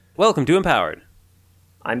Welcome to Empowered.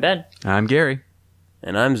 I'm Ben. I'm Gary.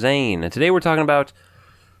 And I'm Zane. And today we're talking about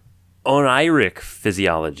Oneiric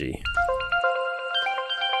Physiology.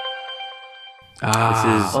 This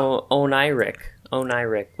is Oneiric.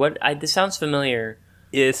 This sounds familiar.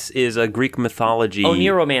 This is a Greek mythology.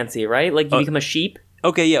 Oneiromancy, right? Like you become a sheep?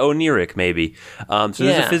 Okay, yeah, Oneiric, maybe. There's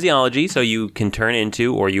a physiology, so you can turn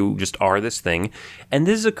into, or you just are this thing. And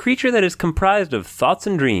this is a creature that is comprised of thoughts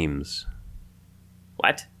and dreams.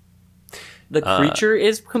 What? The creature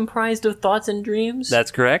is comprised of thoughts and dreams?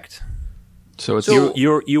 That's correct. So it's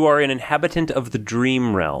you are an inhabitant of the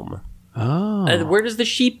dream realm. Oh. Where does the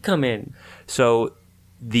sheep come in? So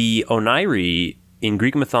the Oneiri in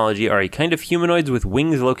Greek mythology are a kind of humanoids with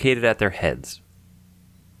wings located at their heads.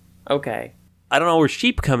 Okay. I don't know where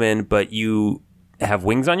sheep come in, but you have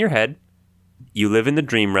wings on your head, you live in the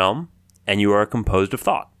dream realm, and you are composed of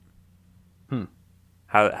thought.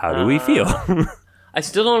 How do we feel? I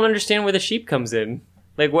still don't understand where the sheep comes in.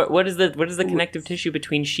 Like, what is the connective tissue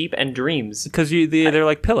between sheep and dreams? Because they're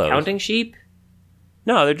like pillows. Counting sheep?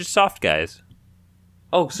 No, they're just soft guys.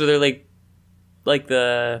 Oh, so they're like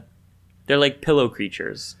pillow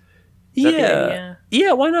creatures. Yeah,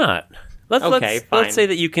 why not? Fine. Let's say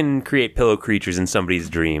that you can create pillow creatures in somebody's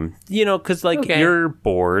dream. You know, because you're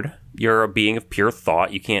bored, you're a being of pure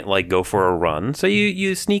thought. You can't go for a run, so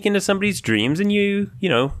you sneak into somebody's dreams and you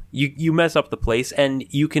mess up the place, and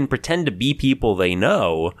you can pretend to be people they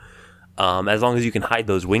know, as long as you can hide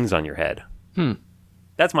those wings on your head.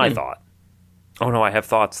 That's my thought. Oh no, I have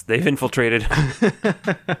thoughts. They've infiltrated.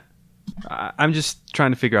 I'm just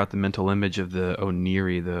trying to figure out the mental image of the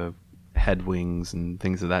Oneiri, the head wings and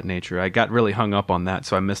things of that nature. I got really hung up on that,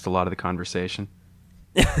 so I missed a lot of the conversation.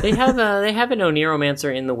 They have an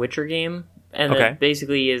Oneiromancer in the Witcher game, and it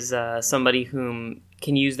basically is somebody whom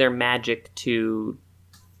can use their magic to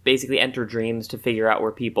basically enter dreams to figure out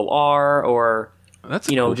where people are, or that's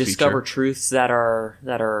a cool discover feature. truths that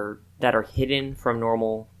are hidden from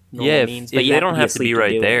normal means. But they don't have to be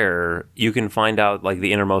right there. You can find out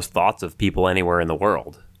the innermost thoughts of people anywhere in the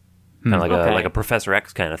world. Kind of like a Professor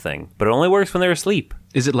X kind of thing. But it only works when they're asleep.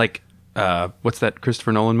 Is it like, what's that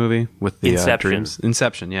Christopher Nolan movie with the Inception? Dreams?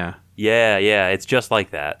 Inception, yeah. Yeah, it's just like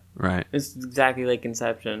that. Right. It's exactly like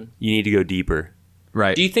Inception. You need to go deeper.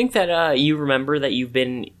 Right. Do you think that you remember that you've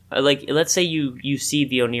been, let's say you see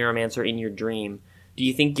the Oneiromancer in your dream. Do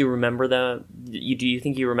you think you remember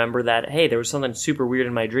that, hey, there was something super weird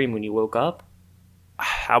in my dream when you woke up?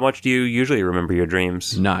 How much do you usually remember your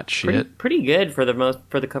dreams? Not shit. Pretty good for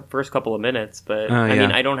the first couple of minutes, but I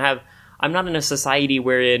mean, I'm not in a society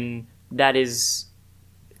wherein that is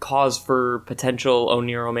cause for potential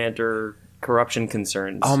Oneiromancer corruption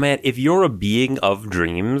concerns. Oh man, if you're a being of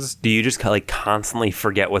dreams, do you just constantly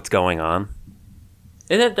forget what's going on?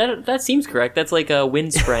 That seems correct. That's like a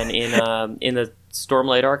wind spren in the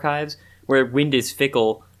Stormlight archives, where wind is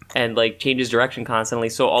fickle and changes direction constantly,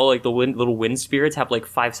 so all the little wind spirits have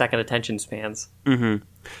 5-second attention spans. Mm-hmm.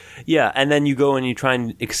 Yeah, and then you go and you try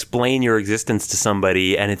and explain your existence to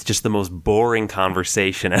somebody, and it's just the most boring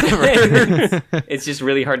conversation ever. It's just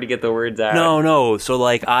really hard to get the words out. No. So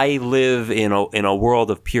I live in a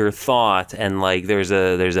world of pure thought, and there's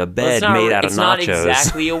a bed made out of nachos. It's not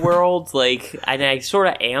exactly a world. And I sort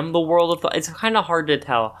of am the world of thought. It's kind of hard to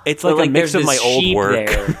tell. It's a mix of my old work,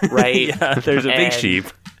 there, right? Yeah, there's a big sheep.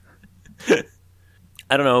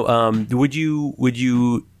 I don't know. Would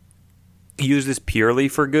you use this purely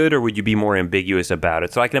for good, or would you be more ambiguous about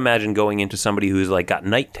it? So I can imagine going into somebody who's got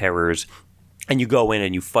night terrors, and you go in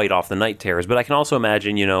and you fight off the night terrors. But I can also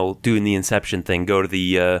imagine, doing the Inception thing, go to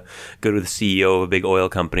the CEO of a big oil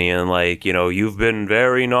company and you've been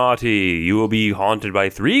very naughty. You will be haunted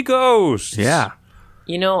by 3 ghosts. Yeah.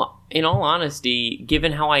 In all honesty,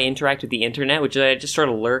 given how I interact with the internet, which I just sort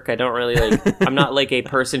of lurk, I don't really I'm not a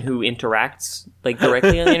person who interacts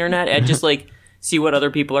directly on the internet. I just see what other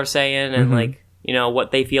people are saying and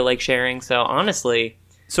what they feel like sharing. So honestly,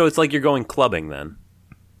 so it's you're going clubbing then.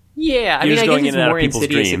 Yeah, I You're mean, I guess it's more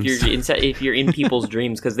insidious dreams. if you're in people's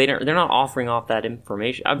dreams, because they're not offering off that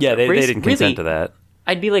information. Yeah, they didn't consent to that.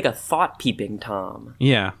 I'd be like a thought peeping Tom.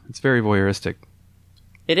 Yeah, it's very voyeuristic.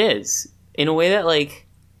 It is, in a way that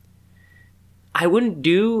I wouldn't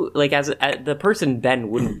do, as the person Ben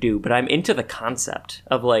wouldn't do, but I'm into the concept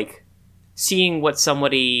of seeing what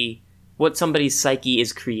somebody's psyche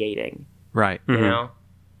is creating. Right. You know?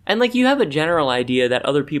 And you have a general idea that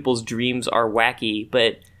other people's dreams are wacky,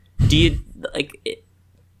 but do you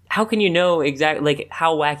how can you know exactly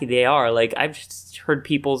how wacky they are? I've just heard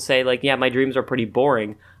people say yeah, my dreams are pretty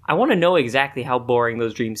boring. I want to know exactly how boring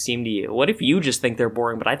those dreams seem to you. What if you just think they're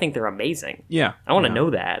boring, but I think they're amazing? Yeah. I want to know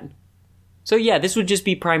that. So yeah, this would just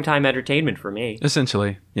be primetime entertainment for me.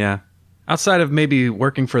 Essentially, yeah. Outside of maybe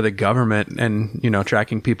working for the government and,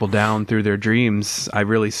 tracking people down through their dreams, I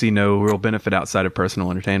really see no real benefit outside of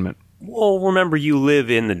personal entertainment. Well, remember, you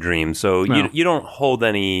live in the dream, so you don't hold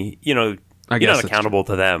any, you're not accountable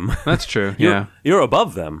to them. That's true, yeah. You're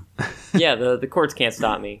above them. Yeah, the courts can't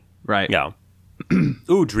stop me. Right. Yeah.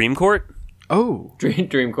 Ooh, Dream Court? Oh.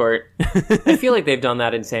 Dream Court. I feel like they've done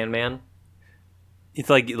that in Sandman. It's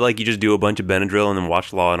like you just do a bunch of Benadryl and then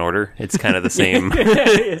watch Law and Order. It's kind of the same.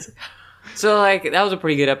 So, that was a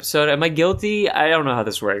pretty good episode. Am I guilty? I don't know how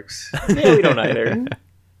this works. Yeah, we don't either.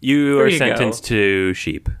 You are sentenced to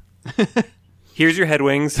sheep. Here's your head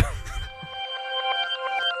wings.